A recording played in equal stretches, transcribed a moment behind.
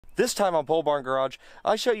This time on Pole Barn Garage,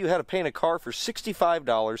 I show you how to paint a car for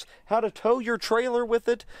 $65, how to tow your trailer with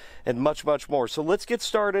it, and much, much more. So let's get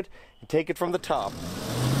started and take it from the top.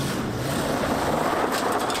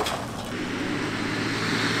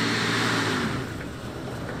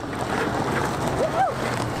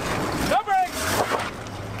 No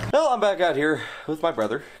brakes! Well, I'm back out here with my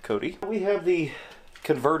brother, Cody. We have the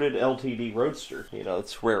converted LTD Roadster. You know,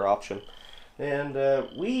 it's a rare option. And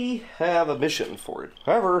we have a mission for it.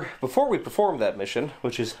 However, before we perform that mission,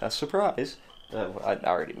 which is a surprise, I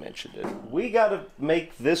already mentioned it, we got to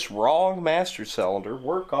make this wrong master cylinder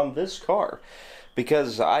work on this car.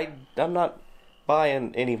 Because I'm not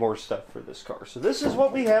buying any more stuff for this car. So this is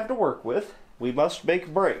what we have to work with. We must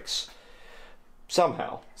make brakes.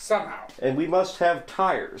 Somehow. And we must have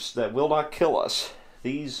tires that will not kill us.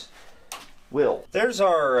 These will. There's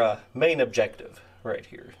our main objective. Right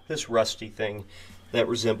here, this rusty thing that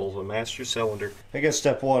resembles a master cylinder. I guess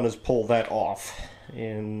step one is pull that off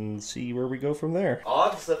and see where we go from there.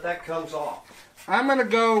 Odds that that comes off. I'm gonna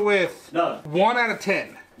go with none. 1 out of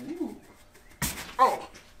 10. Ooh. Oh.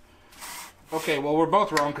 Okay, well we're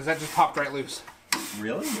both wrong because that just popped right loose.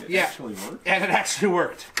 Really? It yeah. actually worked? And it actually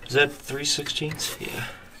worked. Is that 3/16? Yeah.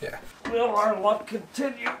 Yeah. Will our luck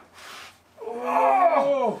continue?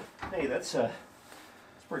 Oh! Hey, that's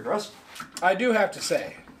pretty rusty. I do have to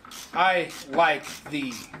say, I like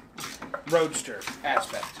the Roadster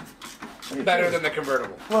aspect better than the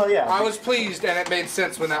convertible. Well, yeah. I was pleased and it made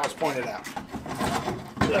sense when that was pointed out.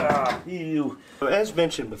 As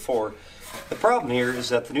mentioned before, the problem here is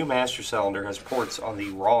that the new master cylinder has ports on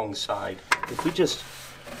the wrong side. If we just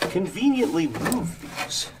conveniently move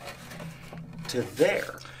these to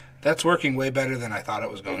there. That's working way better than I thought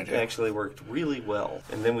it was going to. It actually worked really well.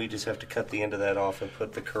 And then we just have to cut the end of that off and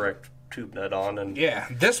put the correct tube nut on. And yeah,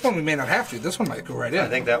 this one we may not have to. This one might go right in. I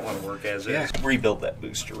think that one will work as is. Rebuild that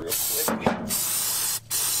booster real quick.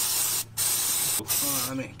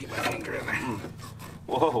 Let me get my finger in there.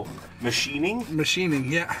 Whoa. Machining?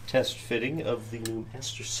 Machining, yeah. Test fitting of the new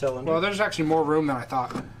master cylinder. Well, there's actually more room than I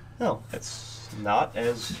thought. No, it's not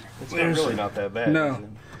really not that bad. No.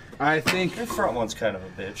 I think the front one's kind of a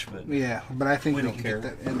bitch, but yeah, but I think we don't can care.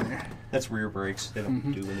 get that in there. That's rear brakes. They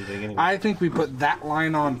don't do anything anyway. I think we put that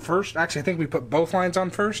line on first. Actually, I think we put both lines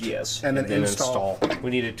on first. Yes, and then install.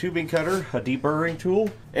 We need a tubing cutter, a deburring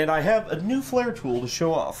tool, and I have a new flare tool to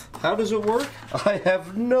show off. How does it work? I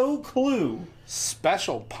have no clue.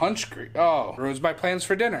 Special punch grease. Oh, ruins my plans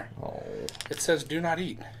for dinner. Oh. It says do not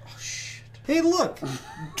eat. Oh, shit. Hey, look!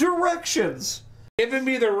 Directions! Giving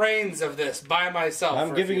me the reins of this by myself.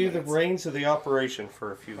 I'm giving you the reins of the operation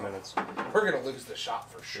for a few minutes. We're gonna lose the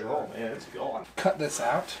shot for sure. Oh man, it's gone. Cut this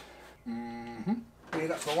out. Clean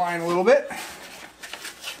up the line a little bit.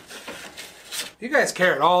 If you guys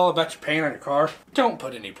care at all about your paint on your car, don't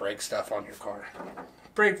put any brake stuff on your car.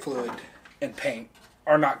 Brake fluid and paint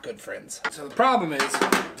are not good friends. So the problem is,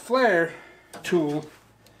 flare tool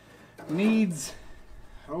needs,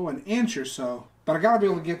 an inch or so. But I gotta be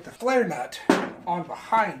able to get the flare nut on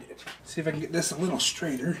behind it. See if I can get this a little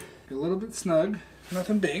straighter. Be a little bit snug.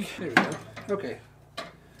 Nothing big. There we go. Okay.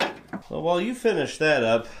 Well, while you finish that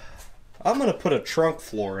up, I'm gonna put a trunk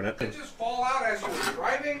floor in it. Did it just fall out as you were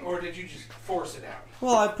driving, or did you just force it out?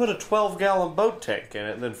 Well, I put a 12-gallon boat tank in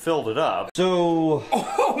it and then filled it up. So,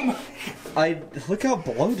 oh my! Look how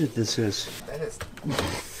bloated this is. That is.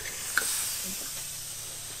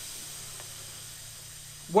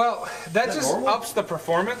 Well, that just normal? Ups the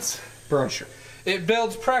performance. Pressure. It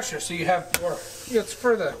builds pressure, so you have more. It's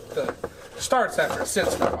for the starts after it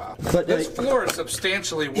sits for a while. But this floor is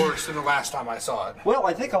substantially worse than the last time I saw it. Well,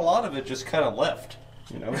 I think a lot of it just kind of left,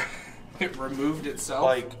 you know? It removed itself?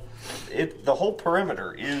 Like, the whole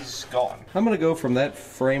perimeter is gone. I'm going to go from that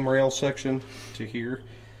frame rail section to here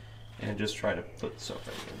and just try to put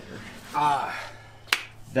something in there.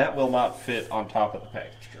 That will not fit on top of the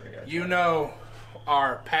package tray. You know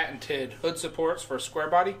our patented hood supports for square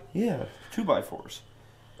body? Yeah, 2x4s.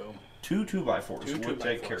 Boom. Two 2x4s would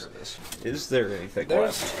take care of this. Is there anything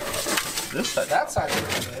left? This side. That side's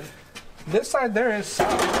pretty good. This side there is some.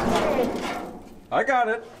 I got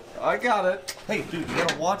it. I got it. Hey, dude, you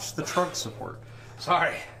gotta watch the trunk support.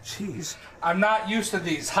 Sorry. Jeez. I'm not used to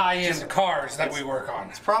these high-end cars that we work on.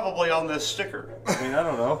 It's probably on this sticker. I mean, I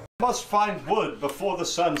don't know. Must find wood before the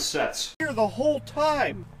sun sets. Here the whole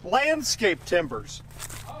time. Landscape timbers.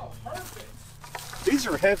 Oh, perfect. These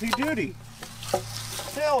are heavy duty.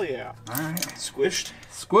 Hell yeah. Alright. Squished.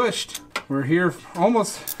 Squished. We're here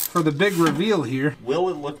almost for the big reveal here. Will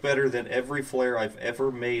it look better than every flare I've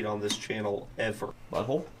ever made on this channel ever?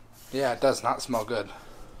 Butthole? Yeah, it does not smell good.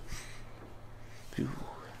 Phew.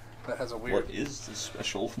 That has a weird... What is this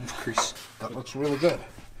special grease? That looks really good.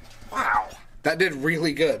 Wow. That did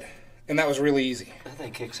really good. And that was really easy. That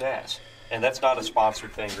thing kicks ass. And that's not a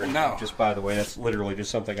sponsored thing or anything. No. Just by the way, that's literally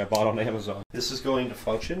just something I bought on Amazon. This is going to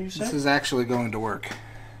function, you said? This is actually going to work.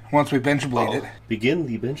 Once we bench bleed it. Begin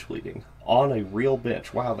the bench bleeding on a real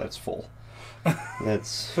bench. Wow, that's full.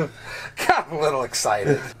 That's... Got a little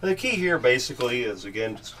excited. The key here basically is,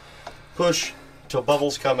 again, just push till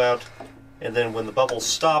bubbles come out. And then when the bubbles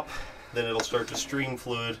stop, then it'll start to stream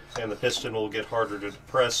fluid. And the piston will get harder to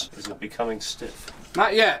depress. Is it becoming stiff?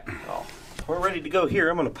 Not yet. Oh. We're ready to go here.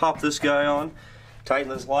 I'm going to pop this guy on, tighten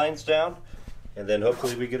those lines down, and then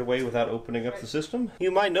hopefully we get away without opening up the system. You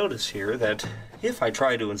might notice here that if I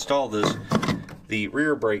try to install this, the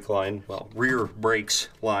rear brake line, well, rear brakes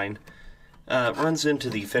line, runs into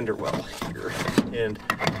the fender well here. And,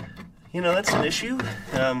 you know, that's an issue.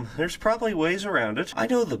 There's probably ways around it. I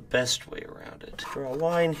know the best way around it. Draw a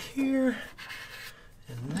line here,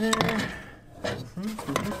 and there.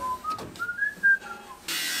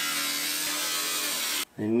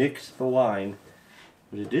 I nicked the line,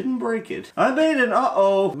 but it didn't break it. I made an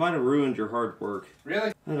uh-oh. Might have ruined your hard work.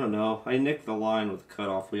 Really? I don't know. I nicked the line with a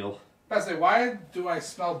cutoff wheel. I say, why do I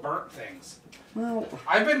smell burnt things? Well,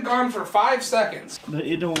 I've been gone for 5 seconds. but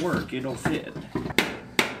it don't work. It don't fit.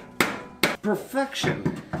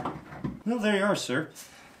 Perfection. Well, there you are, sir.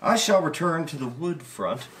 I shall return to the wood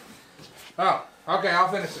front. Oh, okay, I'll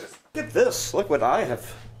finish this. Look at this. Look what I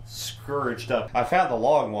have scourged up. I found the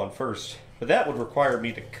long one first, but that would require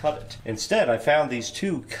me to cut it. Instead, I found these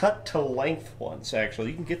two cut-to-length ones, actually.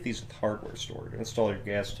 You can get these at the hardware store to install your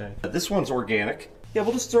gas tank. This one's organic. Yeah,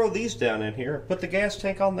 we'll just throw these down in here and put the gas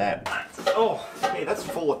tank on that. Oh, hey, that's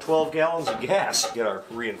full of 12 gallons of gas. Get our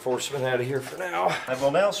reinforcement out of here for now. I will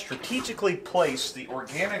now strategically place the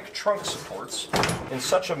organic trunk supports in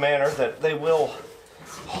such a manner that they will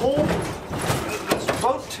hold this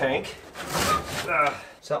boat tank,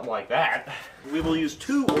 something like that. We will use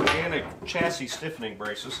 2 organic chassis stiffening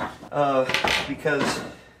braces because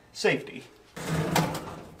safety.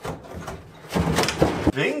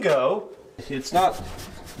 Bingo! It's not,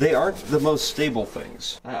 they aren't the most stable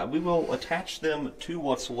things. We will attach them to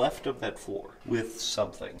what's left of that floor with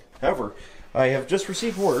something. However, I have just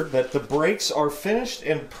received word that the brakes are finished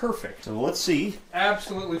and perfect. So let's see.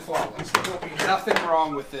 Absolutely flawless. There will be nothing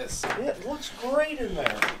wrong with this. It looks great in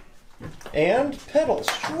there. And pedal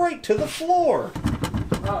straight to the floor.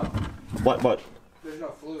 Oh, What? there's no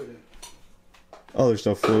fluid in. Oh, there's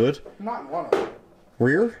no fluid. Not in one of them.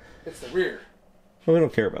 Rear? It's the rear. Well, we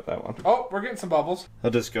don't care about that one. Oh, we're getting some bubbles.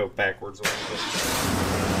 I'll just go backwards a little bit.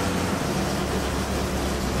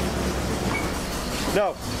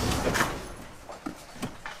 No.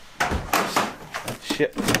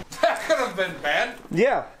 Shit. That could have been bad.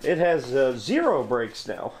 Yeah, it has 0 brakes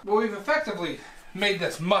now. Well, we've effectively made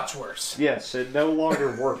this much worse. Yes, it no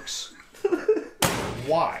longer works.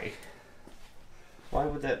 Why? Why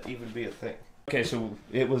would that even be a thing? Okay, so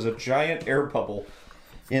it was a giant air bubble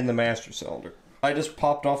in the master cylinder. I just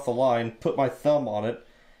popped off the line, put my thumb on it,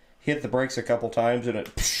 hit the brakes a couple times, and it...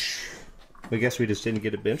 I guess we just didn't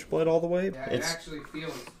get it bench bled all the way. Yeah, it actually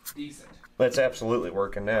feels decent. But it's absolutely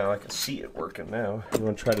working now. I can see it working now. You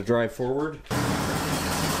want to try to drive forward?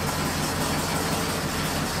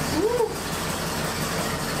 Woo.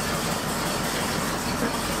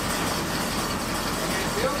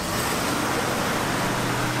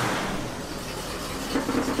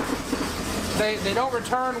 They don't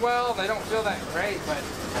return well, they don't feel that great, but...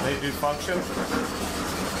 They do function.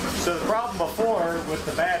 So the problem before with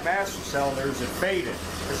the bad master cylinders, it faded.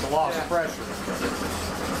 There's a loss of pressure.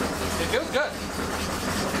 It feels good.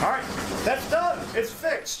 Alright, that's done. It's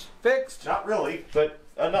fixed. Fixed. Not really, but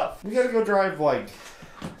enough. We gotta go drive like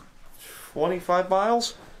 25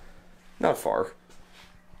 miles? Not far.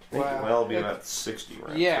 I think, well, it'll be about 60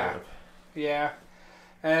 rounds. Yeah. Yeah.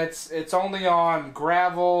 And it's only on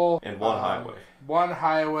gravel. And one highway. One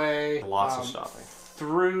highway. Lots of stopping.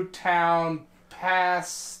 Through town,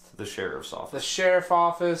 past The sheriff's office. the sheriff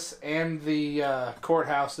office and the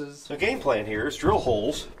courthouses. So game plan here is drill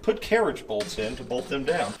holes, put carriage bolts in to bolt them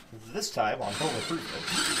down. This time on home improvement.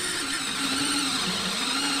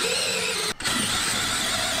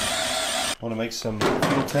 Want to make some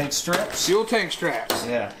fuel tank straps? Fuel tank straps.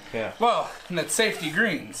 Yeah. Well, and it's safety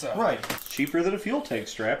green, so. Right. It's cheaper than a fuel tank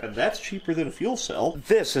strap, and that's cheaper than a fuel cell.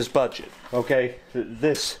 This is budget, okay?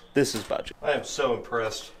 This is budget. I am so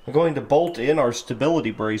impressed. I'm going to bolt in our stability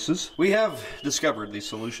braces. We have discovered the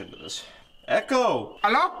solution to this. Echo!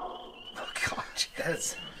 Hello? Oh, God,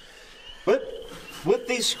 yes. But with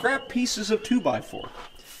these scrap pieces of 2x4,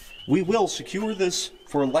 we will secure this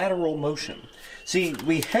for lateral motion. See,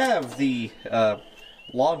 we have the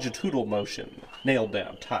longitudinal motion nailed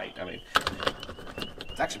down tight. I mean,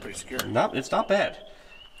 it's actually pretty secure. It's not bad.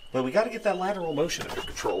 But we got to get that lateral motion under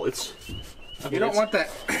control. You don't want that.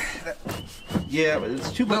 Yeah, but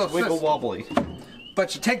it's too much wiggle wobbly.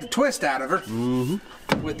 But you take the twist out of her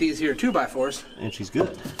with these here 2x4s, and she's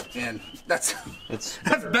good. And that's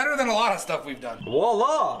better than a lot of stuff we've done.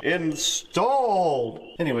 Voila! Installed.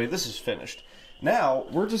 Anyway, this is finished. Now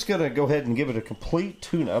we're just gonna go ahead and give it a complete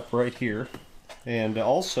tune-up right here, and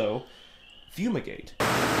also fumigate.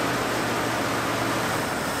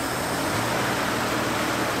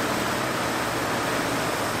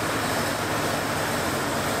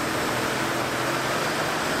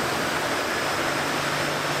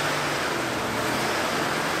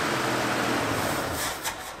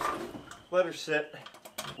 Let her sit.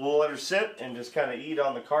 We'll let her sit and just kind of eat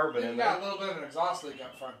on the carbon in there. You got a little bit of an exhaust leak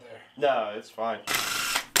up front there. No, it's fine.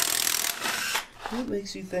 What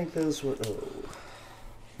makes you think those were... Oh.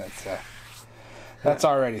 That's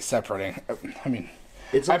already separating. I mean,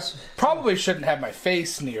 I probably shouldn't have my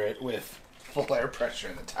face near it with full air pressure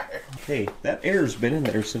in the tire. Hey, that air's been in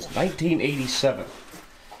there since 1987.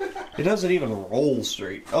 It doesn't even roll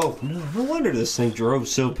straight. Oh, no wonder this thing drove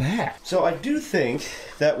so bad. So I do think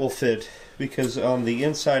that will fit, because on the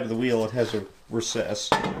inside of the wheel it has a recess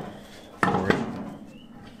for it.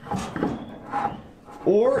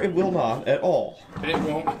 Or it will not at all. It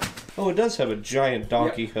won't. Oh, it does have a giant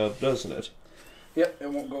donkey hub, doesn't it? Yep, it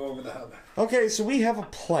won't go over the hub. Okay, so we have a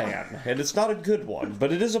plan, and it's not a good one,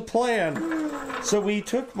 but it is a plan. So we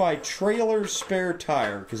took my trailer spare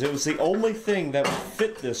tire, because it was the only thing that would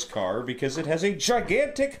fit this car, because it has a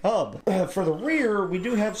gigantic hub. For the rear, we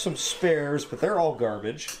do have some spares, but they're all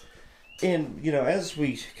garbage. And, you know, as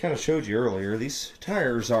we kind of showed you earlier, these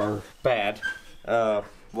tires are bad.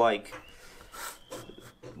 Like...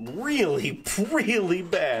 really, really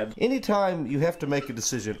bad. Anytime you have to make a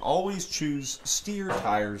decision, always choose steer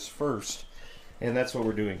tires first. And that's what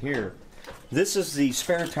we're doing here. This is the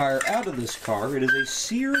spare tire out of this car. It is a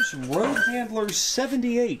Sears Road Handler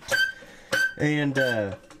 78. And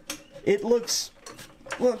it looks,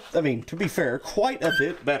 well, I mean, to be fair, quite a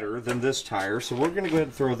bit better than this tire. So we're going to go ahead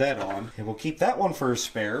and throw that on. And we'll keep that one for a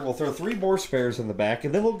spare. We'll throw 3 more spares in the back.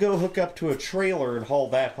 And then we'll go hook up to a trailer and haul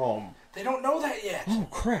that home. They don't know that yet. Oh,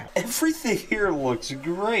 crap. Everything here looks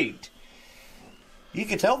great. You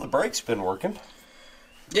can tell the brake's been working.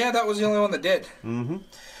 Yeah, that was the only one that did. Mm-hmm.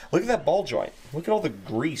 Look at that ball joint. Look at all the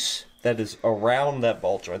grease that is around that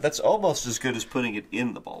ball joint. That's almost as good as putting it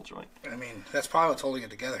in the ball joint. I mean, that's probably what's holding it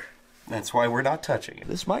together. That's why we're not touching it.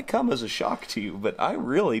 This might come as a shock to you, but I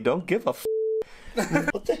really don't give a f***.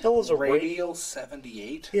 What the hell is a radial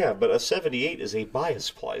 78? Yeah, but a 78 is a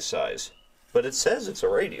bias ply size. But it says it's a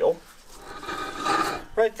radial.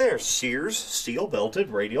 Right there, Sears steel belted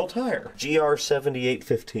radial tire. GR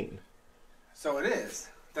 7815. So it is.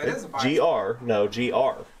 That is a bias. GR.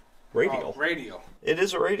 Radial. Oh, radial. It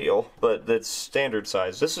is a radial, but that's standard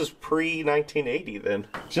size. This is pre-1980 then.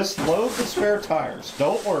 Just load the spare tires.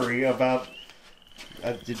 Don't worry about...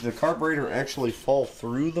 did the carburetor actually fall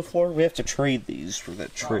through the floor? We have to trade these for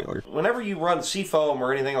that trailer. Whenever you run seafoam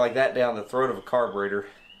or anything like that down the throat of a carburetor,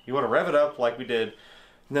 you want to rev it up like we did,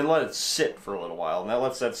 and then let it sit for a little while. And that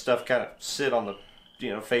lets that stuff kind of sit on the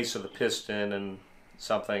face of the piston and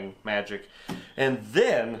something magic. And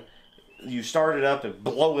then you start it up and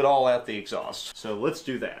blow it all out the exhaust. So let's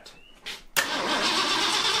do that.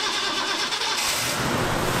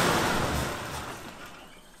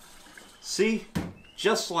 See?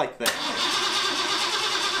 Just like that.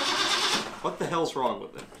 What the hell's wrong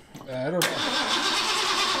with it? I don't know.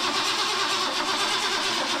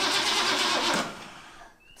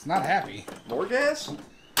 It's not happy. More gas?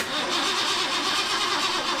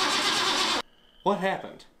 What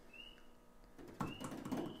happened?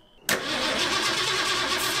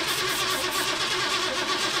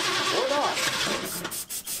 Or not?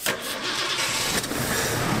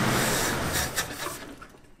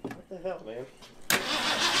 What the hell, man?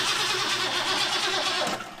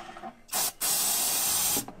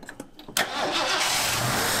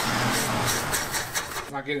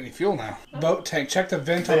 Not getting any fuel now. Boat tank. Check the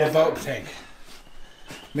vent on the boat tank.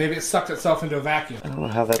 Maybe it sucked itself into a vacuum. I don't know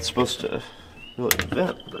how that's supposed to really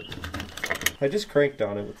vent, but I just cranked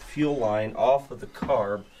on it with the fuel line off of the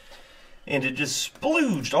carb, and it just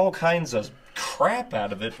splooged all kinds of crap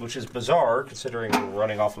out of it, which is bizarre considering we're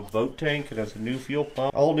running off a boat tank. It has a new fuel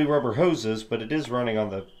pump, all new rubber hoses, but it is running on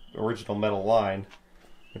the original metal line,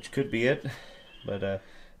 which could be it. But I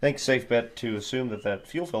think safe bet to assume that that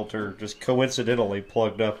fuel filter just coincidentally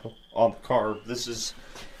plugged up on the carb. This is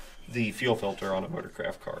the fuel filter on a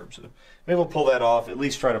motorcraft carb. So maybe we'll pull that off, at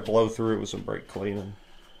least try to blow through it with some brake cleaning.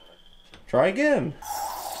 Try again.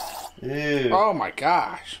 Ew. Oh my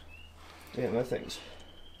gosh. Damn, that thing's...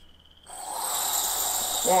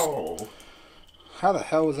 Whoa. How the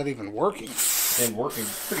hell is that even working? And working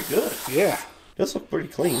pretty good. Yeah. Does look pretty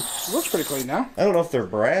clean. It looks pretty clean now. I don't know if they're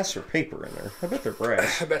brass or paper in there. I bet they're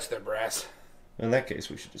brass. I bet they're brass. In that case,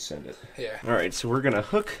 we should just send it. Yeah. Alright, so we're going to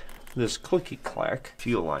hook this clicky-clack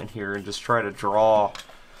fuel line here and just try to draw.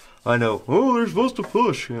 I know, oh, they're supposed to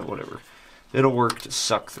push. Yeah, whatever. It'll work to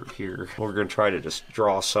suck through here. We're going to try to just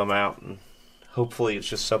draw some out, and hopefully it's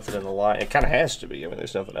just something in the line. It kind of has to be. I mean,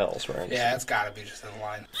 there's nothing else, right? Yeah, it's got to be just in the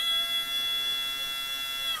line.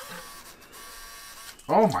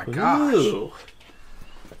 Oh my gosh. Ooh.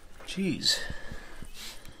 Jeez.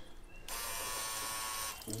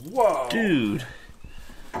 Whoa. Dude.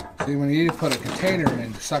 See, when you put a container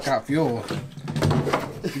in to suck out fuel,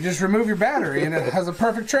 you just remove your battery and it has a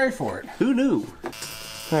perfect tray for it. Who knew?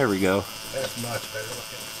 There we go. That's much better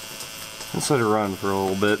looking. Let's let it run for a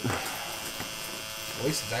little bit. At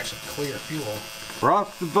least it's actually clear fuel.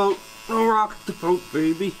 Rock the boat. Oh, rock the boat,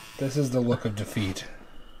 baby. This is the look of defeat.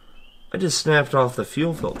 I just snapped off the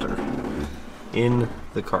fuel filter in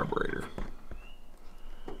the carburetor.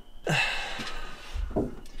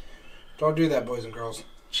 Don't do that, boys and girls.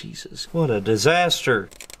 Jesus, what a disaster.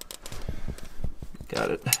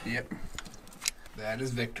 Got it. Yep. That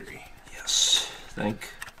is victory. Yes.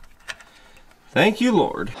 Thank you,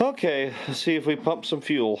 Lord. Okay, let's see if we pump some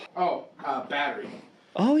fuel. Oh, battery.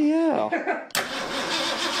 Oh, yeah.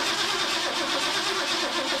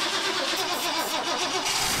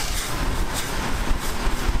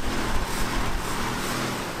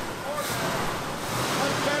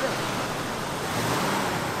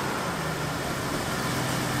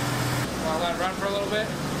 Let it run for a little bit?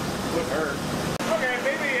 Would hurt. Okay,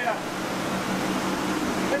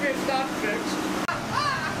 maybe it's not fixed.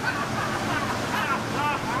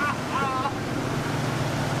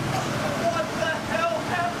 What the hell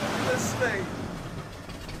happened to this thing?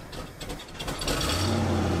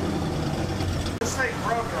 This thing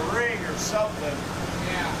broke a ring or something.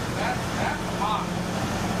 Yeah, that's hot.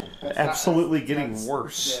 Absolutely getting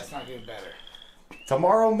worse. Yeah, it's not getting better.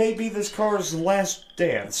 Tomorrow may be this car's last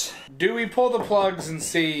dance. Do we pull the plugs and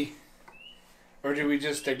see, or do we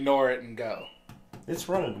just ignore it and go? It's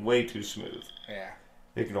running way too smooth. Yeah.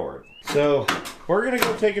 Ignore it. So, we're going to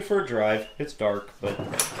go take it for a drive. It's dark, but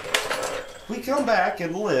we come back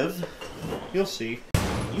and live. You'll see.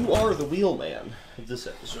 You are the wheelman of this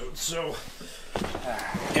episode, so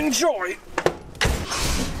enjoy.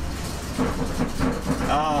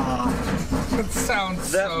 That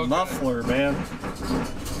sounds That so muffler, man.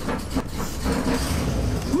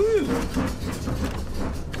 Woo!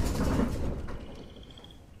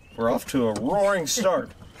 We're off to a roaring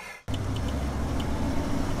start.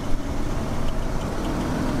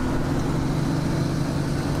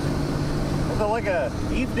 Well, like a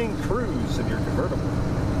evening cruise in your convertible.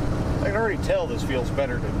 I can already tell this feels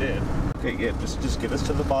better than it did. Okay, yeah, just get us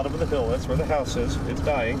to the bottom of the hill. That's where the house is. It's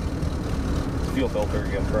dying. Fuel filter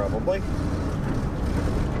again, probably.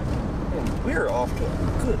 And we're off to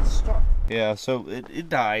a good start. Yeah, so it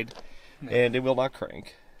died, and it will not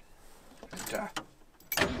crank.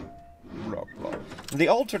 The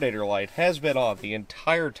alternator light has been on the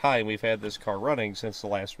entire time we've had this car running since the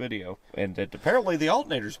last video, and apparently the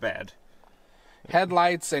alternator's bad.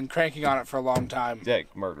 Headlights and cranking on it for a long time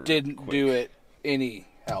didn't do it any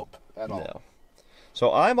help at all. No.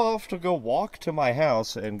 So I'm off to go walk to my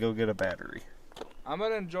house and go get a battery. I'm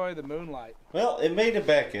going to enjoy the moonlight. Well, it made it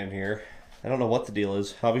back in here. I don't know what the deal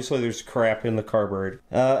is. Obviously, there's crap in the carburetor.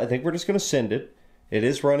 I think we're just going to send it. It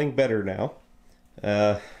is running better now.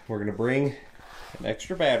 We're going to bring an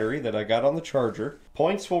extra battery that I got on the charger.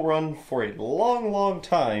 Points will run for a long, long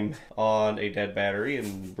time on a dead battery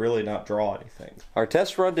and really not draw anything. Our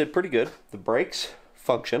test run did pretty good. The brakes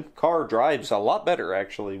function. Car drives a lot better,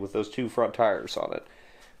 actually, with those two front tires on it.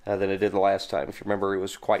 Than it did the last time. If you remember, it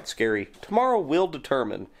was quite scary. Tomorrow will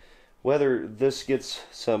determine whether this gets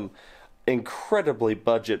some incredibly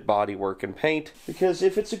budget bodywork and paint. Because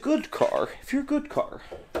if it's a good car, if you're a good car,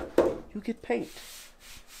 you get paint.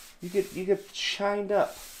 You get shined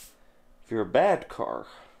up. If you're a bad car,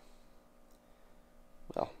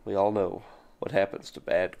 well, we all know what happens to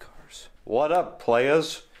bad cars. What up,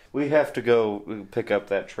 players? We have to go pick up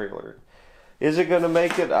that trailer. Is it going to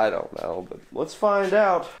make it? I don't know, but let's find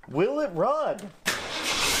out. Will it run?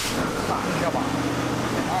 Come on.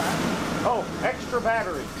 All right. Oh, extra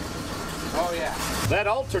battery. Oh, yeah. That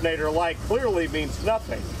alternator light clearly means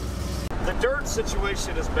nothing. The dirt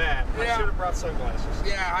situation is bad. Yeah. I should have brought sunglasses.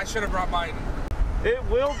 Yeah, I should have brought mine. It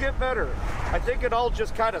will get better. I think it all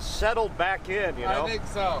just kind of settled back in, you know? I think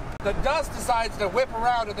so. The dust decides to whip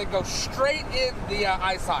around and then go straight in the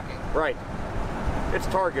eye socket. Right. It's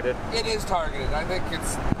targeted. It is targeted. I think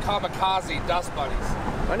it's kamikaze dust bunnies.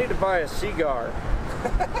 I need to buy a cigar.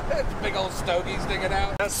 Big old stogies sticking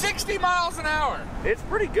out. 60 miles an hour. It's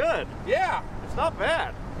pretty good. Yeah. It's not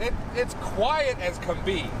bad. It's quiet as can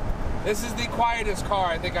be. This is the quietest car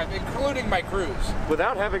I think I've, including my Cruise.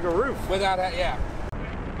 Without having a roof. Without, yeah.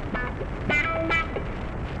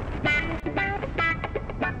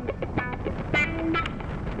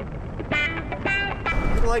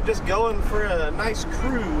 It's like just going for a nice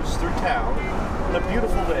cruise through town on a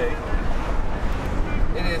beautiful day.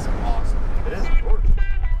 It is awesome. It is gorgeous.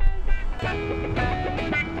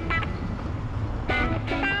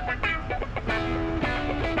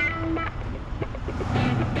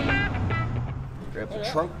 Grab the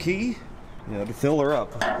trunk key, to fill her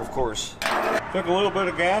up, of course. Took a little bit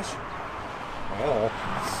of gas. Well,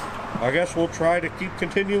 I guess we'll try to keep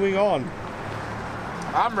continuing on.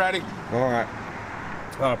 I'm ready. All right.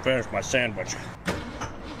 I'll finish my sandwich.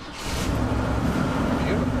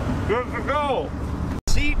 Beautiful. Good to go.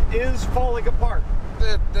 Seat is falling apart.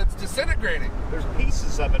 That's disintegrating. There's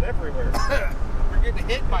pieces of it everywhere. We're getting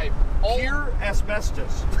hit by Pure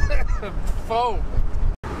asbestos. foam.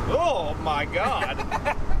 Oh my God.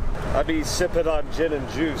 I'll be sipping on gin and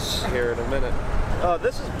juice here in a minute. Oh,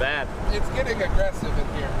 this is bad. It's getting aggressive in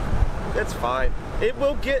here. It's fine.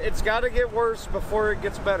 It's got to get worse before it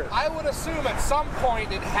gets better. I would assume at some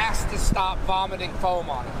point it has to stop vomiting foam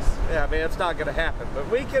on us. Yeah, I mean, it's not going to happen, but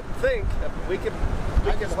we can think, we can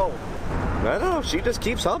hope. I don't know, she just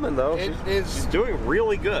keeps humming though. She's doing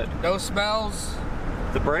really good. No smells.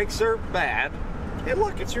 The brakes are bad. Hey,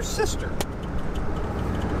 look, it's your sister.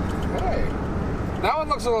 Hey, that one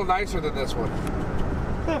looks a little nicer than this one.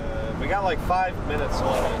 We got like 5 minutes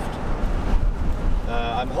left.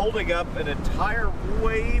 I'm holding up an entire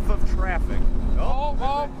wave of traffic.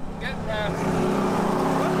 Oh, get past.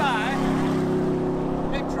 Goodbye.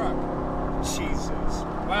 Big truck. Jesus.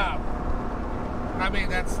 Wow. I mean,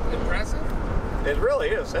 that's impressive. It really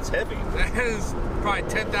is. That's heavy. That is probably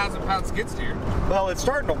 10,000 pound skid steer. Well, it's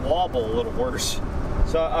starting to wobble a little worse.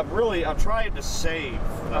 So I'm trying to save.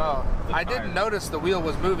 I didn't notice the wheel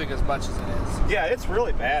was moving as much as it is. Yeah, it's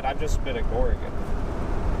really bad. I've just been ignoring it.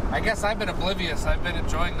 I guess I've been oblivious. I've been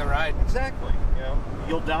enjoying the ride. Exactly.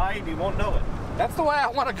 You'll die and you won't know it. That's the way I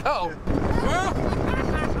want to go. Well,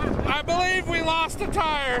 I believe we lost a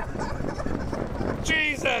tire.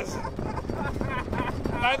 Jesus.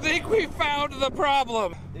 I think we found the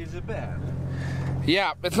problem. Is it bad?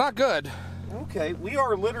 Yeah, it's not good. Okay, we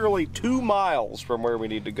are literally 2 miles from where we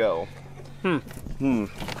need to go.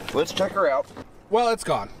 Let's check her out. Well, it's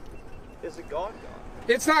gone. Is it gone?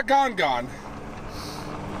 It's not gone.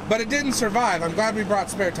 But it didn't survive. I'm glad we brought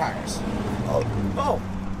spare tires. Oh.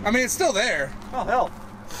 I mean, it's still there. Oh, hell.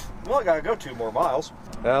 Well, I gotta go 2 more miles.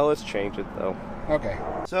 Well, let's change it, though. Okay.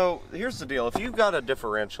 So, here's the deal. If you've got a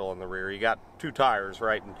differential in the rear, you got 2 tires,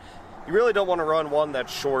 right? And you really don't want to run one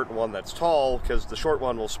that's short and one that's tall, because the short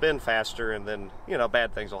one will spin faster, and then,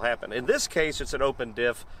 bad things will happen. In this case, it's an open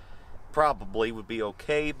diff. Probably would be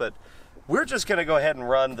okay, but we're just going to go ahead and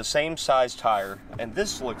run the same size tire, and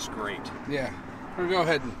this looks great. Yeah. We'll go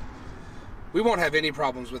ahead and... We won't have any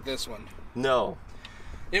problems with this one. No.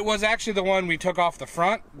 It was actually the one we took off the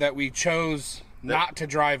front that we chose not to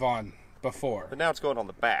drive on before. But now it's going on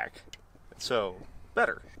the back. So,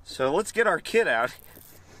 better. So let's get our kit out.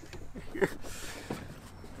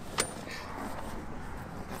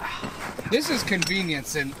 This is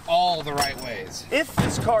convenience in all the right ways. If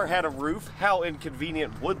this car had a roof, how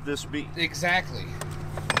inconvenient would this be? Exactly.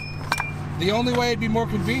 The only way it'd be more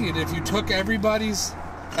convenient if you took everybody's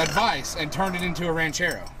advice and turned it into a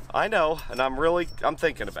Ranchero. I know, and I'm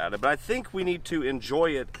thinking about it, but I think we need to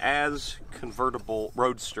enjoy it as convertible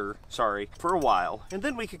Roadster, for a while, and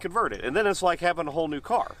then we can convert it, and then it's like having a whole new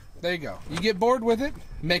car. There you go. You get bored with it,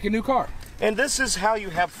 make a new car. And this is how you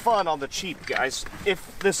have fun on the cheap, guys,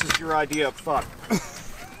 if this is your idea of fun.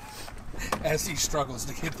 As he struggles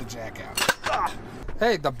to get the jack out. Ah.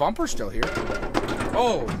 Hey, the bumper's still here.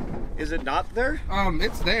 Oh. Is it not there?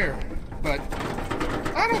 It's there, but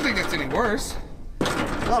I don't think it's any worse.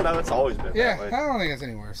 Oh, no, it's always been that way. I don't think it's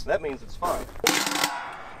any worse. That means it's fine.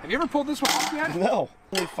 Have you ever pulled this one off yet? No,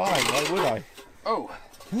 only fine. Why would I? Oh.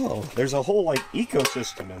 Oh, there's a whole,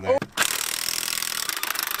 ecosystem in there.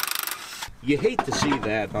 You hate to see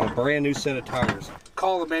that on a brand new set of tires.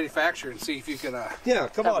 Call the manufacturer and see if you can Yeah,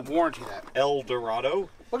 come on. warranty that. El Dorado.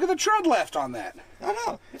 Look at the tread left on that. I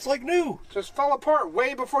know. It's like new. Just fell apart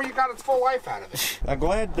way before you got its full life out of it. I'm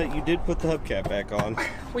glad that you did put the hubcap back on.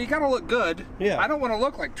 Well, you gotta look good. Yeah. I don't want to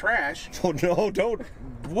look like trash. Oh, no, don't.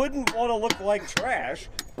 Wouldn't want to look like trash.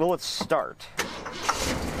 Well, let's start.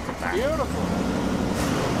 Beautiful.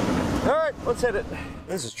 All right, let's hit it.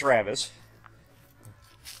 This is Travis.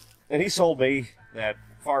 And he sold me that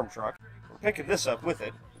farm truck. We're picking this up with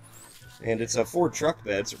it. And it's a Ford truck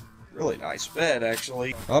bed. It's a really nice bed,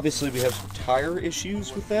 actually. Obviously, we have some tire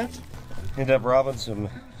issues with that. Ended up robbing some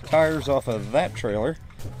tires off of that trailer.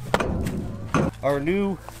 Our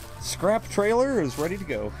new scrap trailer is ready to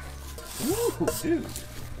go. Woo, dude.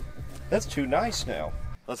 That's too nice now.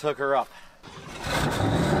 Let's hook her up.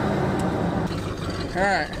 All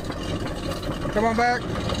right. Come on back.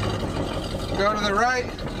 Go to the right.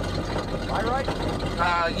 My right?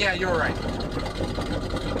 Yeah, you're right.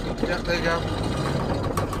 Yep, there you go.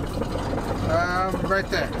 Right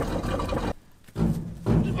there.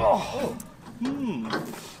 Oh.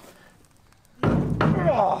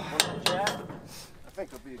 Oh. I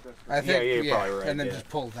think it'll be a good. I think, yeah, you're probably right. And then just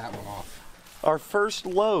pull that one off. Our first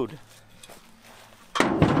load.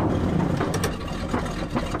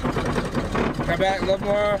 Come back a little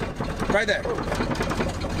more. Right there.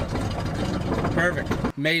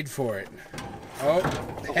 Perfect. Made for it. Oh.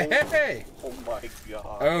 Hey. Oh my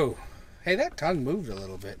God. Oh. Hey, that tongue moved a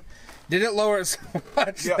little bit. Did it lower it so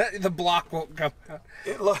much that the block won't come out?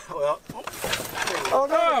 Well. Oh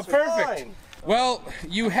no. Oh, it's perfect. fine. Well,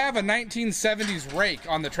 you have a 1970s rake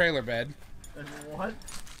on the trailer bed. And what?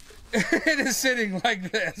 It is sitting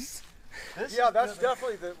like this. Yeah, that's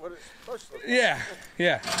definitely what it's supposed to look like. Yeah,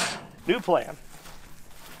 yeah. New plan.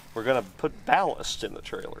 We're gonna put ballast in the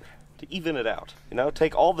trailer to even it out. You know,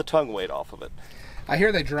 take all the tongue weight off of it. I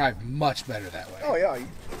hear they drive much better that way. Oh yeah,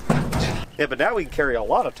 Yeah, but now we can carry a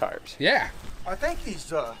lot of tires. Yeah. I think these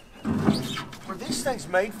were these things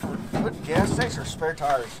made for putting gas tanks or spare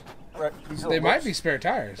tires? Right, They might be spare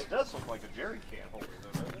tires. It does look like a jerry can holder,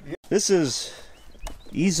 doesn't it? This is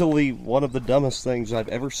easily one of the dumbest things I've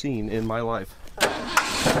ever seen in my life.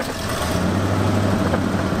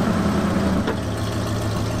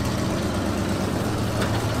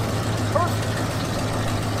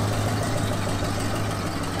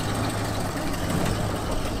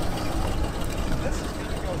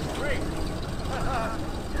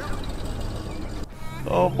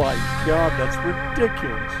 Oh my God, that's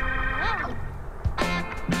ridiculous.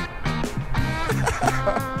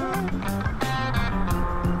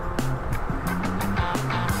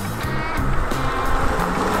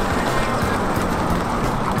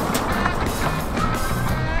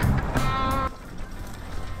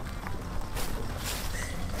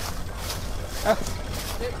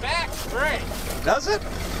 It backs great. Does it?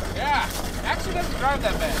 Yeah. Actually doesn't drive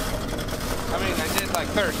that bad. I mean, I did like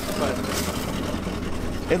 30,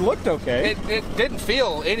 but It looked okay. it didn't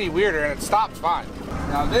feel any weirder and it stopped fine.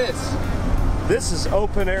 Now this This is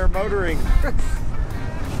open air motoring.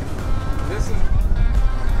 is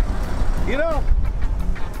You know,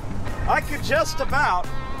 I could just about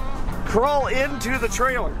crawl into the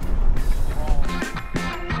trailer.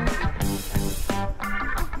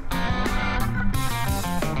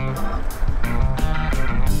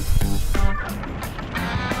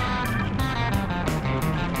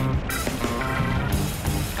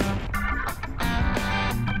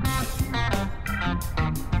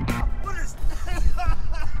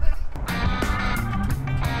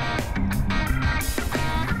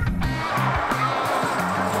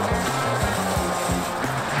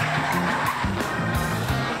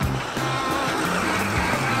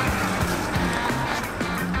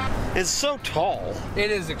 It's so tall. It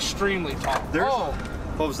is extremely tall.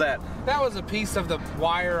 What was that? That was a piece of the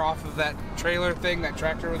wire off of that trailer thing that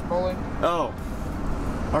tractor was pulling. Oh.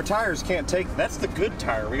 Our tires can't take, that's the good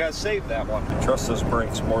tire. We gotta save that one. I trust those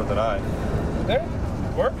brakes more than I. They're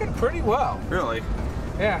working pretty well. Really?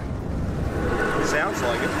 Yeah. Sounds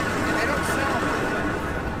like it. They don't sound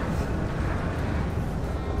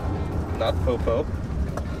Not popo.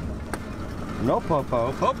 No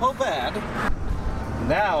popo. Popo bad.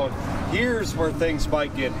 Now, here's where things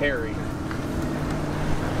might get hairy.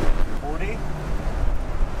 40.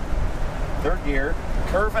 Third gear.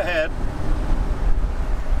 Curve ahead.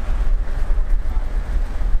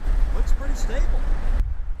 Looks pretty stable.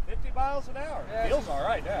 50 miles an hour. Yeah, Feels all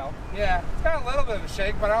right now. Yeah, it's got a little bit of a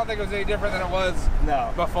shake, but I don't think it was any different than it was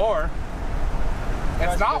No. before.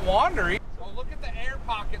 It's not wandering. Well, look at the air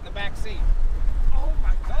pocket in the back seat. Oh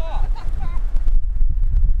my God.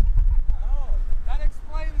 Oh, that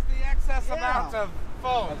explains the excess amount of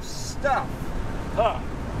foam. Stuff. Huh.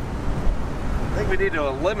 I think we need to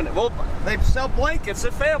eliminate. Well, they sell blankets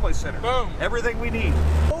at Family Center. Boom. Everything we need.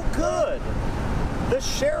 Oh, good. The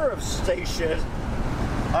sheriff's station.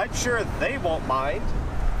 I'm sure they won't mind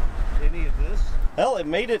any of this. Well, it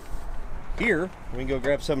made it here. We can go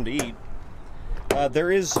grab something to eat.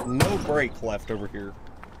 There is no brake left over here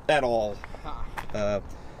at all.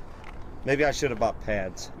 Maybe I should have bought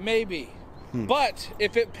pads. Maybe. But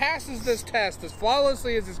if it passes this test as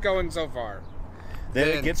flawlessly as it's going so far, then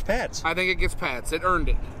it gets pads. I think it gets pads. It earned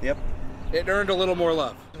it. Yep. It earned a little more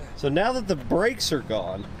love. So now that the brakes are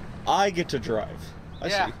gone, I get to drive. I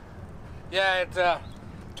see. Yeah, it's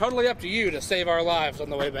totally up to you to save our lives on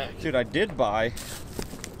the way back. Dude, I did buy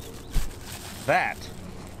that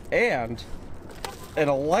and an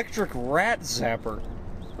electric rat zapper.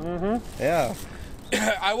 Yeah.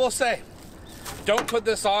 I will say, don't put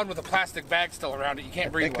this on with a plastic bag still around it. You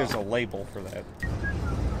can't breathe I think well. there's a label for that.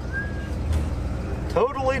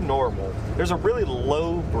 Totally normal. There's a really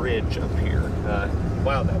low bridge up here.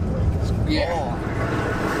 Wow, that brake is gone.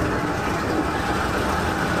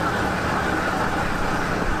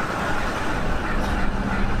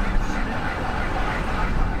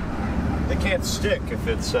 They can't stick if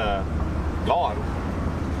it's gone.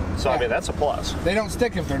 So, I mean, that's a plus. They don't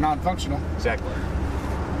stick if they're non-functional. Exactly.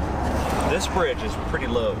 This bridge is pretty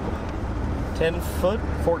low. 10 foot?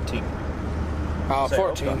 14.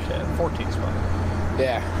 14. 14's fine.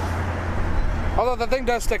 Yeah. Although the thing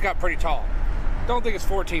does stick up pretty tall. Don't think it's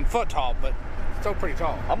 14 foot tall, but still pretty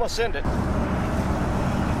tall. I'm gonna send it.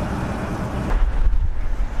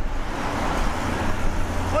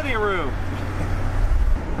 Plenty of room.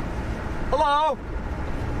 Hello?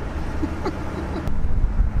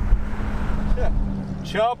 Yeah.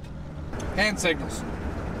 Chop. Hand signals.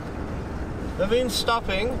 That means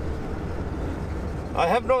stopping. I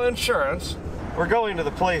have no insurance. We're going to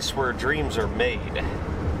the place where dreams are made.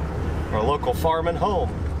 Our local farm and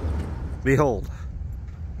home. Behold,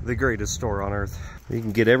 the greatest store on earth. You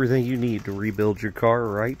can get everything you need to rebuild your car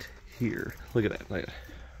right here. Look at that. Look at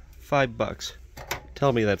that. $5.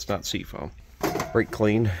 Tell me that's not seafoam. Brake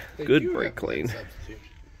clean. Good brake clean.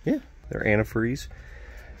 Yeah. Their antifreeze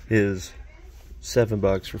is $7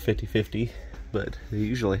 for 50/50, but they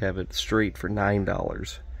usually have it straight for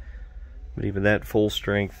 $9. But even that full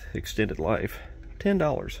strength extended life,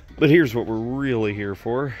 $10. But here's what we're really here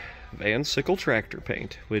for. Van Sickle tractor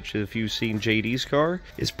paint, which if you've seen JD's car,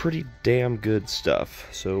 is pretty damn good stuff.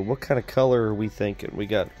 So what kind of color are we thinking? We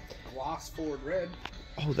got Gloss Ford red.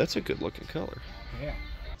 Oh, that's a good looking color. Yeah.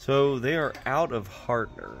 So they are out of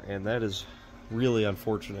hardener, and that is really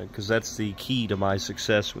unfortunate because that's the key to my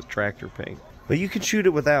success with tractor paint. But you can shoot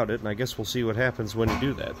it without it, and I guess we'll see what happens when you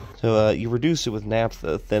do that. So you reduce it with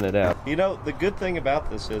naphtha, thin it out. You know, the good thing about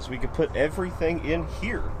this is we could put everything in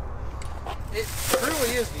here. It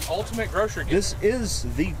truly is the ultimate grocery gift. This is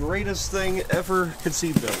the greatest thing ever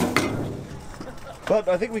conceived of. But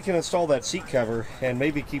I think we can install that seat cover and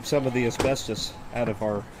maybe keep some of the asbestos out of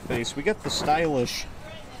our face. We got the stylish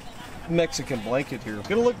Mexican blanket here. It's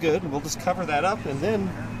gonna look good. We'll just cover that up, and then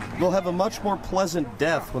we'll have a much more pleasant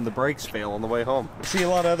death when the brakes fail on the way home. See a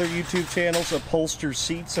lot of other YouTube channels upholster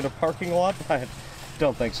seats in a parking lot? I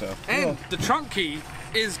don't think so. And the trunk key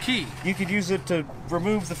is key. You could use it to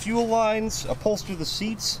remove the fuel lines, upholster the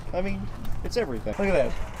seats. I mean, it's everything. Look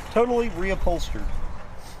at that. Totally reupholstered.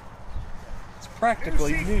 It's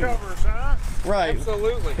practically new. Covers, huh? Right.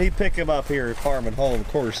 Absolutely. He'd pick him up here at Farm and Home, of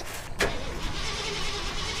course.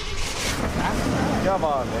 Come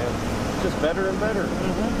on, man. It's just better and better.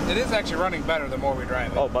 It is actually running better the more we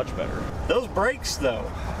drive it. Oh, much better. Those brakes, though.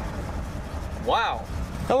 Wow.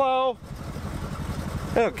 Hello.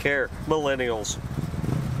 I don't care. Millennials.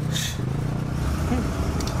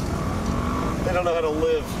 They don't know how to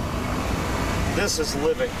live. This is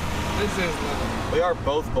living. This is living. We are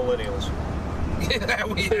both millennials. Yeah,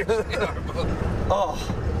 we actually are both. Oh.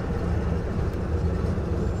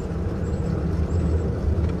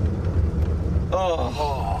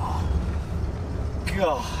 Oh.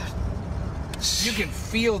 God. You can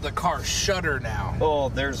feel the car shudder now. Oh,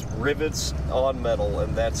 there's rivets on metal,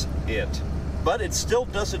 and that's it. But it still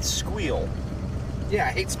doesn't squeal. Yeah,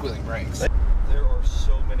 I hate squealing brakes. There are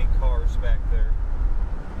so many cars back there.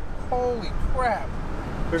 Holy crap.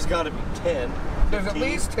 There's got to be 10. There's 15. at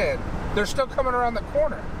least 10. They're still coming around the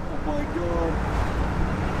corner. Oh my God.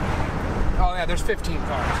 Oh yeah, there's 15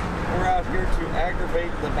 cars. We're out here to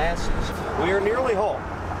aggravate the masses. We are nearly home.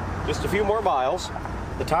 Just a few more miles.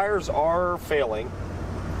 The tires are failing.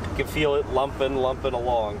 You can feel it lumping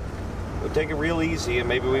along. We'll take it real easy and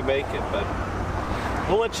maybe we make it, but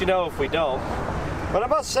we'll let you know if we don't. But I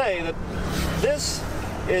must say that this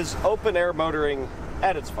is open air motoring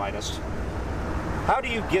at its finest. How do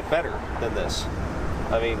you get better than this?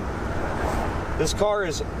 I mean, this car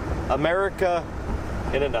is America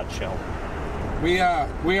in a nutshell. We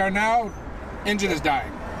are now, engine is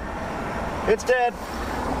dying. It's dead.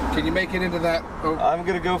 Can you make it into that? Oh. I'm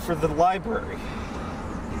gonna go for the library.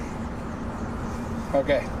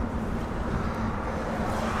 Okay.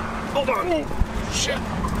 Hold on. Oh, shit.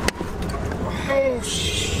 Oh,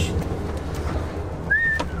 shit.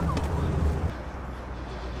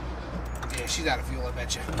 Yeah, she's out of fuel, I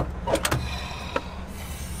bet you.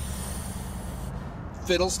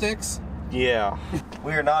 Fiddlesticks? Yeah.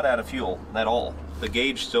 We are not out of fuel at all. The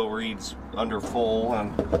gauge still reads under full,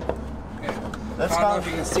 and Yeah. that's I don't not... know if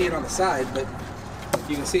you can see it on the side, but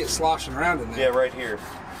you can see it sloshing around in there. Yeah, right here.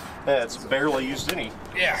 Yeah, it's barely used any.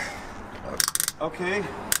 Yeah. Okay,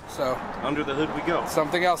 So, under the hood we go.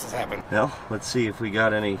 something else has happened. Well, let's see if we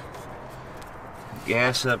got any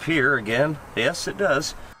gas up here again. Yes, it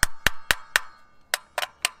does.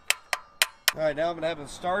 All right, now I'm gonna have him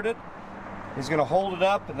start it. He's gonna hold it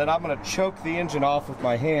up, and then I'm gonna choke the engine off with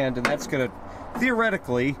my hand, and that's gonna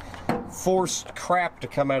theoretically force crap to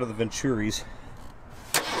come out of the Venturis.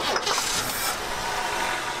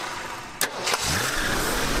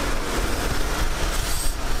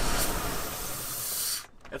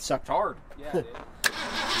 That sucked hard. Yeah, it did.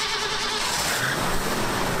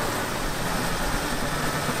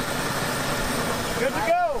 Good to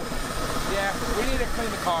go. Yeah, we need to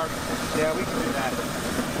clean the car. Yeah, we can do that.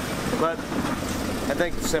 But I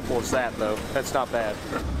think it's simple as that, though. That's not bad.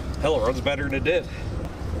 Hell, it runs better than it did.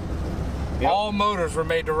 Yep. All motors were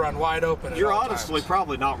made to run wide open. You're honestly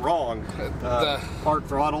probably not wrong. Hard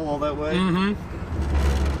throttle all that way.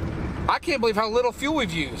 Mm-hmm. I can't believe how little fuel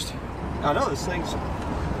we've used. I know, this thing's...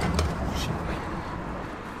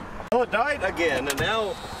 Well, it died again, and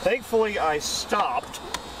now, thankfully, I stopped.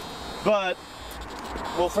 But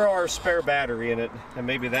we'll throw our spare battery in it, and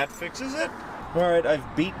maybe that fixes it. All right,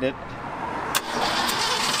 I've beaten it.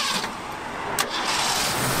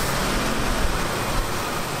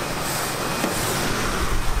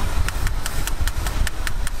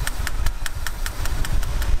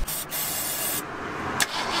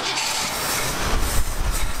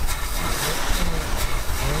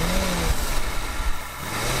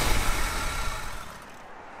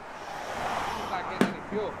 Not getting any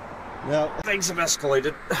fuel. No, things have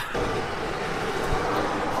escalated.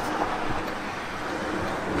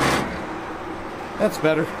 That's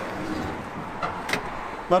better.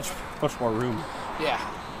 Much more room. Yeah.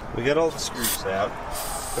 We got all the screws out,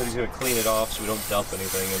 but he's gonna clean it off so we don't dump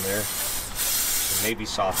anything in there. And maybe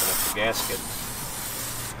soften up the gasket.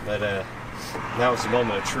 But now is the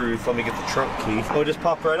moment of truth. Let me get the trunk key. Oh, it just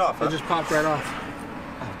popped right off, huh? It just popped right off.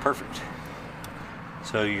 Oh, perfect.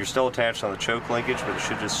 So you're still attached on the choke linkage, but it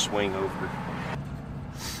should just swing over.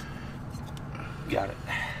 Got it.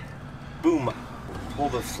 Boom. Pull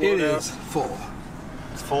the float It out. is full.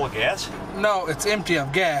 It's full of gas? No, it's empty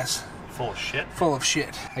of gas. Full of shit? Full of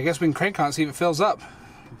shit. I guess we can crank on it, see if it fills up.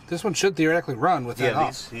 This one should theoretically run with that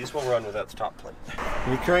off. These will run without the top plate.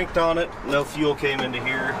 We cranked on it, no fuel came into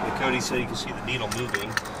here. And Cody said you can see the needle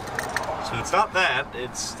moving. So it's not that,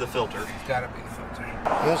 it's the filter. It's gotta be the filter.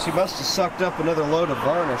 Well, she must have sucked up another load of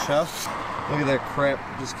varnish, huh? Look at that crap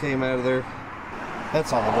that just came out of there.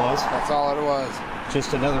 That's all it was. That's all it was.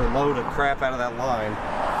 Just another load of crap out of that line.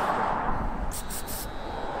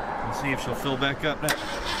 Let's see if she'll fill back up now.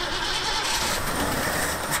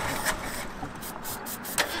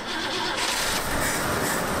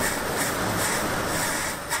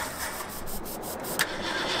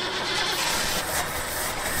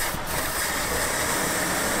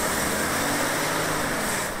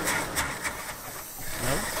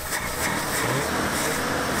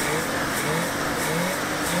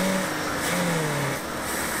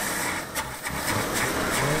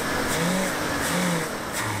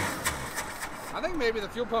 I think maybe the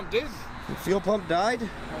fuel pump did. The fuel pump died?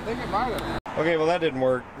 I think it might have. Okay, well that didn't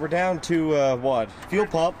work. We're down to what? Fuel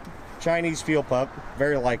pump, Chinese fuel pump,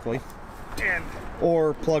 very likely. And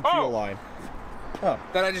Or plug fuel line. Oh,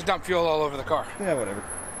 then I just dumped fuel all over the car. yeah, whatever.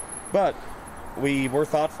 But we were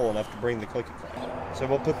thoughtful enough to bring the clicky clack. So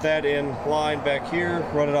we'll put that in line back here,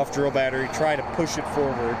 run it off drill battery, try to push it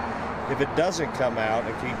forward. If it doesn't come out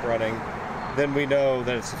and keep running, then we know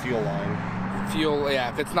that it's the fuel line. Fuel,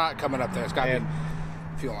 yeah, if it's not coming up there, it's got to be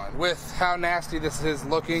fuel line. With how nasty this is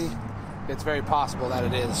looking, it's very possible that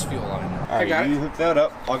it is fuel line. All right, you hook that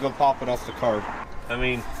up. I'll go pop it off the carb. I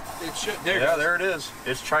mean, It should. yeah, there it is.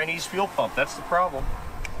 It's Chinese fuel pump. That's the problem.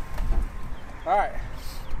 All right.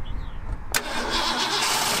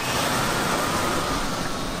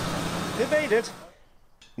 it made it.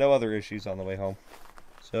 No other issues on the way home.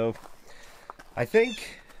 So, I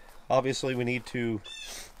think, obviously, we need to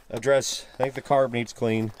address, I think the carb needs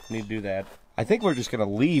clean. We need to do that. I think we're just going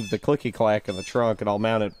to leave the clicky-clack in the trunk and I'll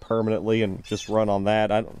mount it permanently and just run on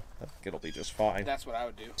that. I think it'll be just fine. That's what I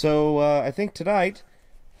would do. So, I think tonight,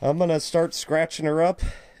 I'm going to start scratching her up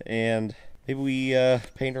and maybe we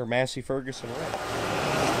paint her Massey Ferguson red.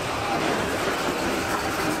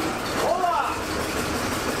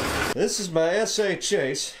 This is my SA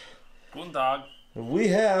Chase. One dog. We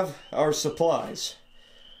have our supplies.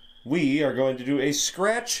 We are going to do a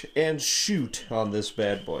scratch and shoot on this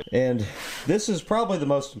bad boy. And this is probably the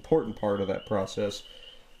most important part of that process.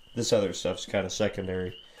 This other stuff's kind of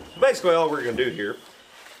secondary. Basically all we're going to do here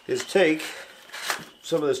is take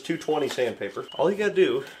some of this 220 sandpaper. All you got to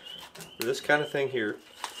do for this kind of thing here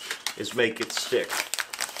is make it stick.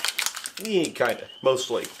 Kind of,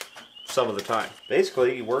 mostly, some of the time.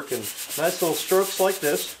 Basically you work in nice little strokes like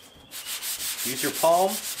this. Use your palm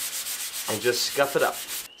and just scuff it up.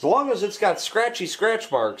 As long as it's got scratchy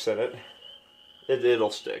scratch marks in it, it'll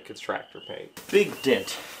stick. It's tractor paint. Big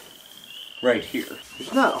dent right here.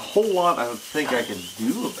 There's not a whole lot I think I can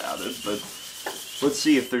do about it, but let's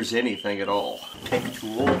see if there's anything at all. Pick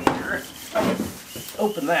tool here.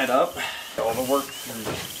 Open that up. All the work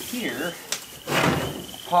through here.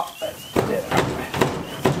 Pop that dent out.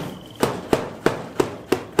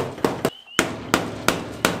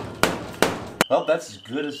 Well, that's as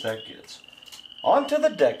good as that gets. Onto the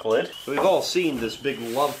deck lid. We've all seen this big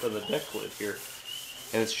lump in the deck lid here,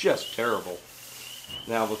 and it's just terrible.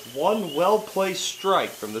 Now, with one well-placed strike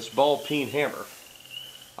from this ball-peen hammer,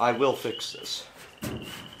 I will fix this.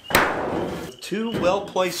 With 2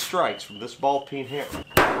 well-placed strikes from this ball-peen hammer,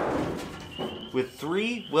 with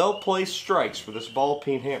 3 well-placed strikes for this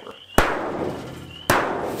ball-peen hammer,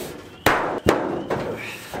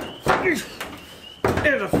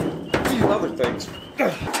 and a few other things.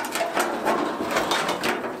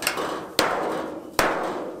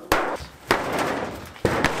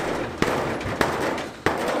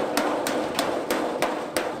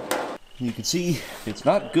 You can see it's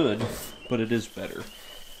not good, but it is better.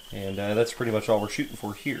 And that's pretty much all we're shooting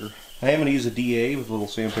for here. I am going to use a DA with a little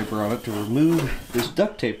sandpaper on it to remove this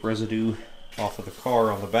duct tape residue off of the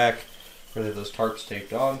car on the back where they have those tarps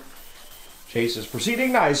taped on. Chase is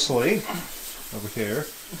proceeding nicely over here.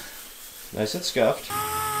 Nice and scuffed.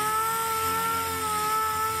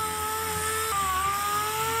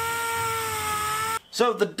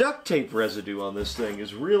 So the duct tape residue on this thing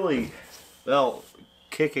is really, well,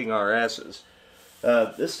 kicking our asses.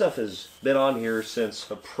 This stuff has been on here since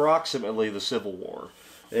approximately the Civil War,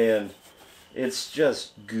 and it's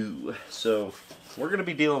just goo. So we're going to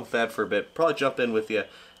be dealing with that for a bit. Probably jump in with you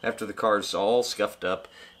after the car's all scuffed up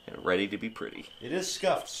and ready to be pretty. It is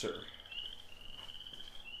scuffed, sir.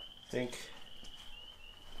 I think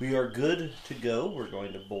we are good to go. We're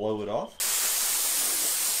going to blow it off.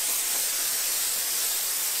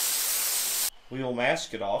 We will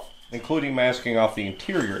mask it off, including masking off the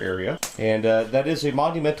interior area. And that is a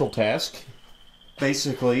monumental task.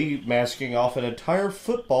 Basically, masking off an entire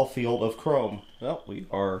football field of chrome. Well, we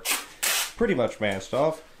are pretty much masked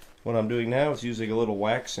off. What I'm doing now is using a little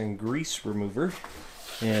wax and grease remover.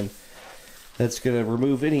 And that's going to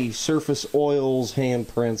remove any surface oils,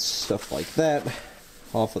 handprints, stuff like that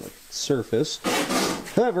off of the surface.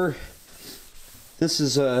 However, this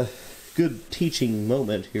is a good teaching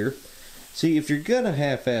moment here. See, if you're going to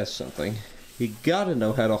half-ass something, you got to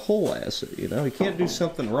know how to whole-ass it, you know? You can't do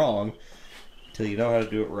something wrong until you know how to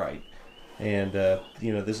do it right. And,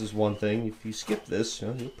 you know, this is one thing. If you skip this, you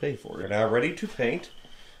know, you'll pay for it. You're now ready to paint.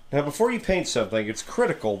 Now, before you paint something, it's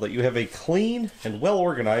critical that you have a clean and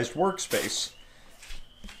well-organized workspace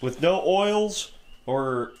with no oils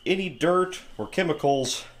or any dirt or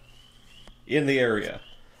chemicals in the area.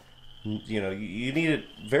 You know, you need it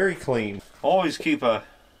very clean. Always keep a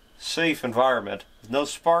safe environment with no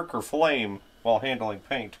spark or flame while handling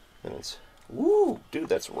paint. And it's, ooh, dude,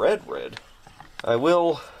 that's red. I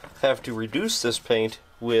will have to reduce this paint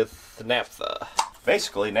with naphtha.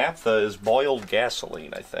 Basically, naphtha is boiled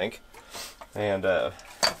gasoline, I think. And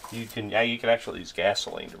you can actually use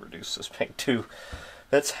gasoline to reduce this paint too.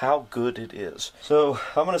 That's how good it is. So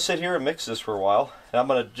I'm gonna sit here and mix this for a while. And I'm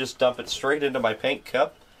gonna just dump it straight into my paint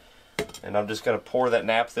cup. And I'm just gonna pour that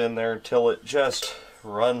naphtha in there until it just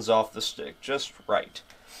runs off the stick just right.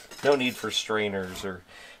 No need for strainers or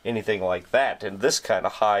anything like that in this kind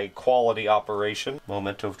of high quality operation.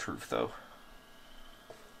 Moment of truth though.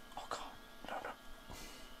 Oh god,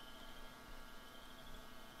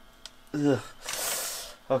 no. Ugh.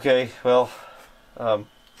 Okay, well,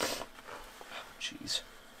 jeez.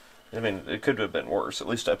 I mean, it could have been worse. At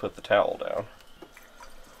least I put the towel down.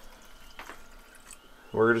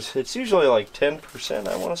 It's usually like 10%,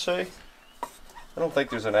 I want to say. I don't think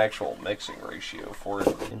there's an actual mixing ratio for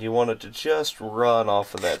it. And you want it to just run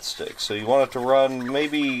off of that stick. So you want it to run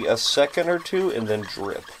maybe a second or two and then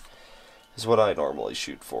drip. Is what I normally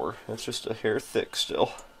shoot for. It's just a hair thick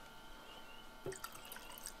still.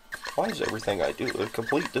 Why is everything I do a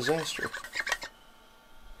complete disaster?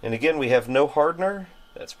 And again, we have no hardener.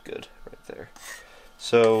 That's good right there.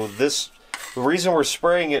 So the reason we're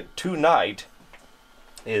spraying it tonight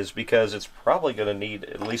is because it's probably going to need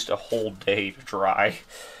at least a whole day to dry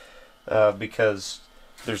because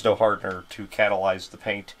there's no hardener to catalyze the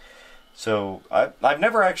paint. So I've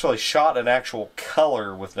never actually shot an actual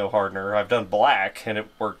color with no hardener. I've done black and it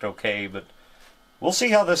worked okay, but we'll see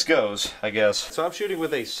how this goes, I guess. So I'm shooting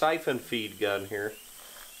with a siphon feed gun here,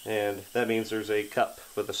 and that means there's a cup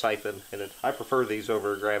with a siphon in it. I prefer these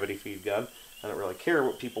over a gravity feed gun. I don't really care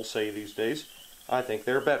what people say these days. I think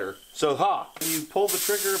they're better. So when you pull the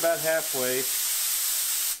trigger about halfway,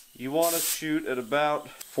 you want to shoot at about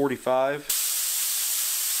 45.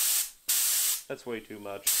 That's way too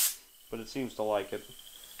much, but it seems to like it.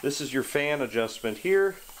 This is your fan adjustment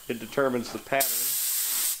here. It determines the pattern.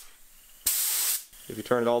 If you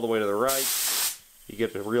turn it all the way to the right, you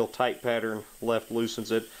get a real tight pattern. Left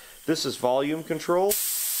loosens it. This is volume control.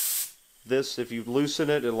 This, if you loosen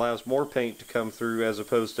it, it allows more paint to come through as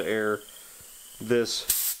opposed to air.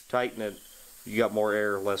 This, tighten it, you got more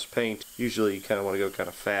air, less paint. Usually you kind of want to go kind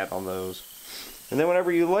of fat on those. And then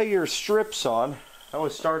whenever you lay your strips on, I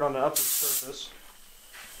always start on the upper surface.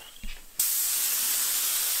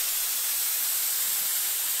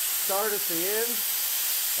 Start at the end.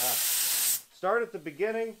 Start at the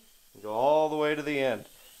beginning and go all the way to the end.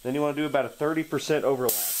 Then you want to do about a 30%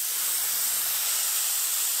 overlap.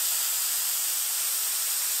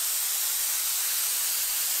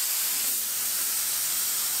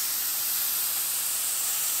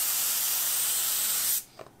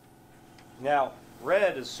 Now,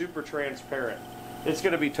 red is super transparent. It's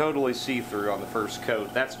going to be totally see-through on the first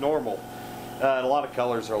coat. That's normal. A lot of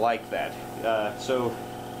colors are like that. So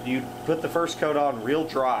you put the first coat on real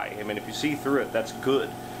dry. I mean, if you see through it, that's good.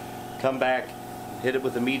 Come back, hit it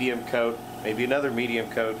with a medium coat, maybe another medium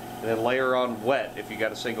coat, and then layer on wet if you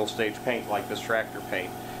got a single stage paint like this tractor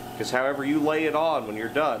paint. Because however you lay it on when you're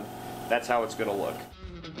done, that's how it's going to look.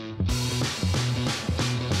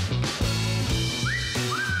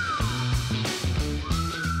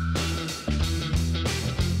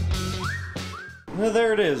 Well,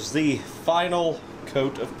 there it is, the final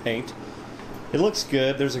coat of paint. It looks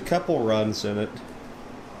good. There's a couple runs in it,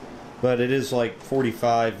 but it is like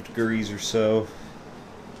 45 degrees or so.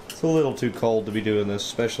 It's a little too cold to be doing this,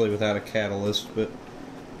 especially without a catalyst, but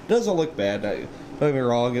it doesn't look bad. Don't get me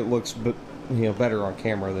wrong, it looks better on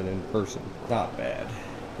camera than in person. Not bad.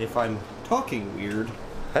 If I'm talking weird,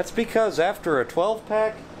 that's because after a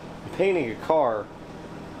 12-pack, painting a car,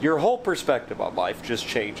 your whole perspective on life just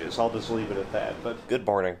changes. I'll just leave it at that. But good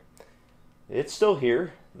morning. It's still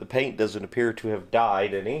here. The paint doesn't appear to have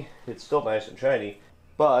dyed any. It's still nice and shiny,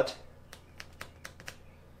 but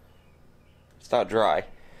it's not dry.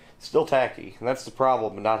 It's still tacky, and that's the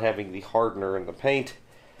problem of not having the hardener in the paint.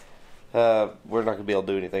 We're not going to be able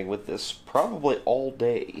to do anything with this probably all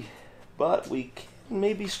day, but we can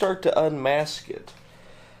maybe start to unmask it.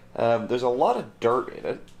 There's a lot of dirt in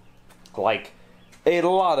it, like a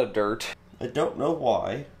lot of dirt. I don't know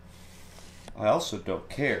why. I also don't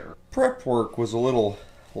care. Prep work was a little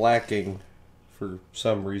lacking for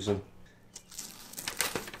some reason.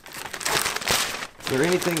 Is there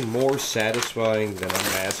anything more satisfying than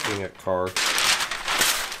unmasking a car?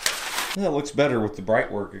 That looks better with the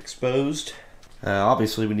bright work exposed.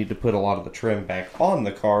 Obviously we need to put a lot of the trim back on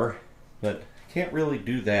the car, but can't really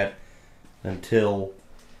do that until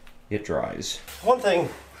it dries. One thing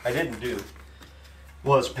I didn't do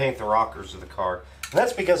was paint the rockers of the car. And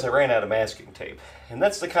that's because I ran out of masking tape. And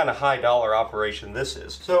that's the kind of high dollar operation this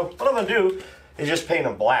is. So what I'm going to do is just paint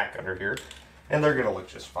them black under here. And they're going to look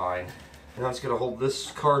just fine. And I'm just going to hold this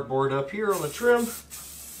cardboard up here on the trim.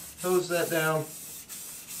 Hose that down.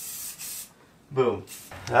 Boom.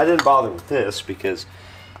 I didn't bother with this because,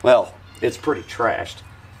 well, it's pretty trashed.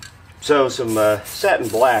 So some satin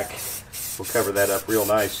black will cover that up real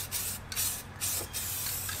nice.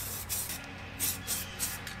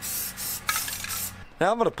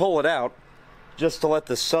 Now I'm going to pull it out just to let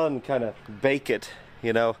the sun kind of bake it,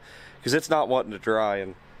 because it's not wanting to dry,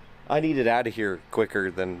 and I need it out of here quicker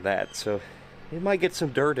than that, so it might get some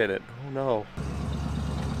dirt in it. Oh no.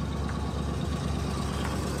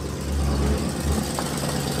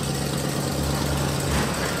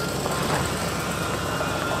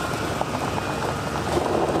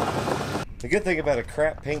 The good thing about a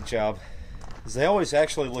crap paint job is they always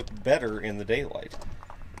actually look better in the daylight.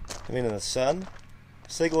 I mean, in the sun,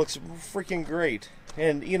 this thing looks freaking great.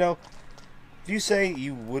 And, you know, if you say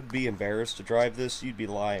you would be embarrassed to drive this, you'd be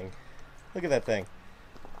lying. Look at that thing.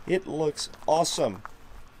 It looks awesome.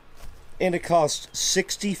 And it costs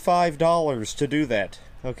 $65 to do that,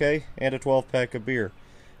 okay? And a 12-pack of beer.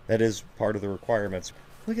 That is part of the requirements.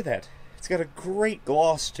 Look at that. It's got a great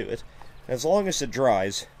gloss to it, as long as it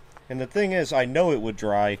dries. And the thing is, I know it would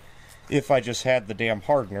dry if I just had the damn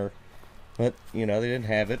hardener. But, you know, they didn't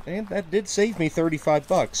have it. And that did save me 35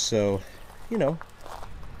 bucks, so, you know,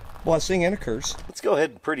 blessing and a curse. Let's go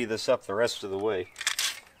ahead and pretty this up the rest of the way.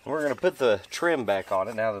 We're going to put the trim back on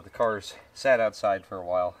it now that the car's sat outside for a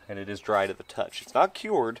while and it is dry to the touch. It's not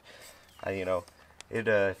cured. You know,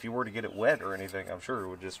 if you were to get it wet or anything, I'm sure it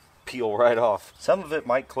would just peel right off. Some of it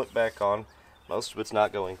might clip back on. Most of it's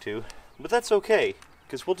not going to. But that's okay,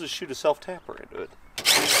 because we'll just shoot a self-tapper into it.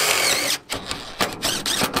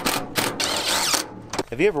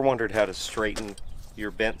 Have you ever wondered how to straighten your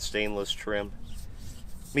bent stainless trim?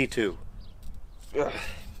 Me too. Ugh.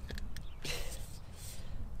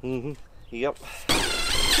 Yep.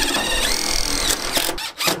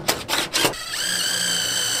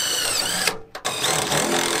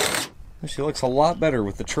 She looks a lot better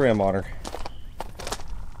with the trim on her.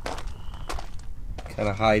 Kind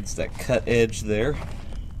of hides that cut edge there.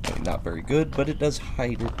 Not very good, but it does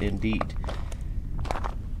hide it indeed.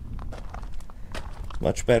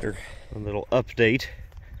 Much better. A little update.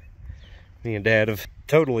 Me and Dad have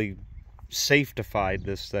totally safetified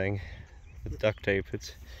this thing with duct tape.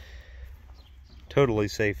 It's totally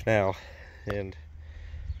safe now, and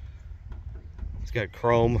it's got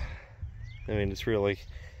chrome. I mean, it's really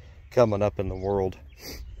coming up in the world.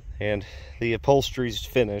 And the upholstery's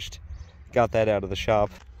finished. Got that out of the shop,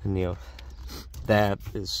 and you know, that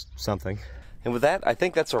is something. And with that, I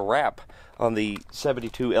think that's a wrap on the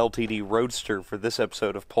 72 LTD Roadster for this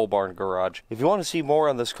episode of Pole Barn Garage. If you want to see more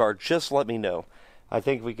on this car, just let me know. I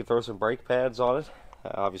think we could throw some brake pads on it.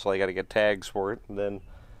 Obviously, I got to get tags for it, and then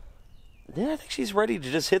I think she's ready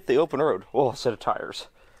to just hit the open road. Well, a set of tires.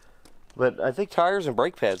 But I think tires and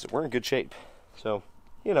brake pads, we're in good shape. So,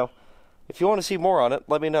 you know, if you want to see more on it,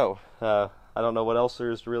 let me know. I don't know what else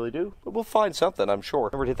there is to really do, but we'll find something, I'm sure.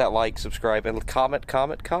 Remember to hit that like, subscribe, and comment.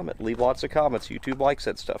 Leave lots of comments. YouTube likes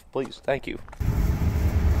that stuff. Please. Thank you.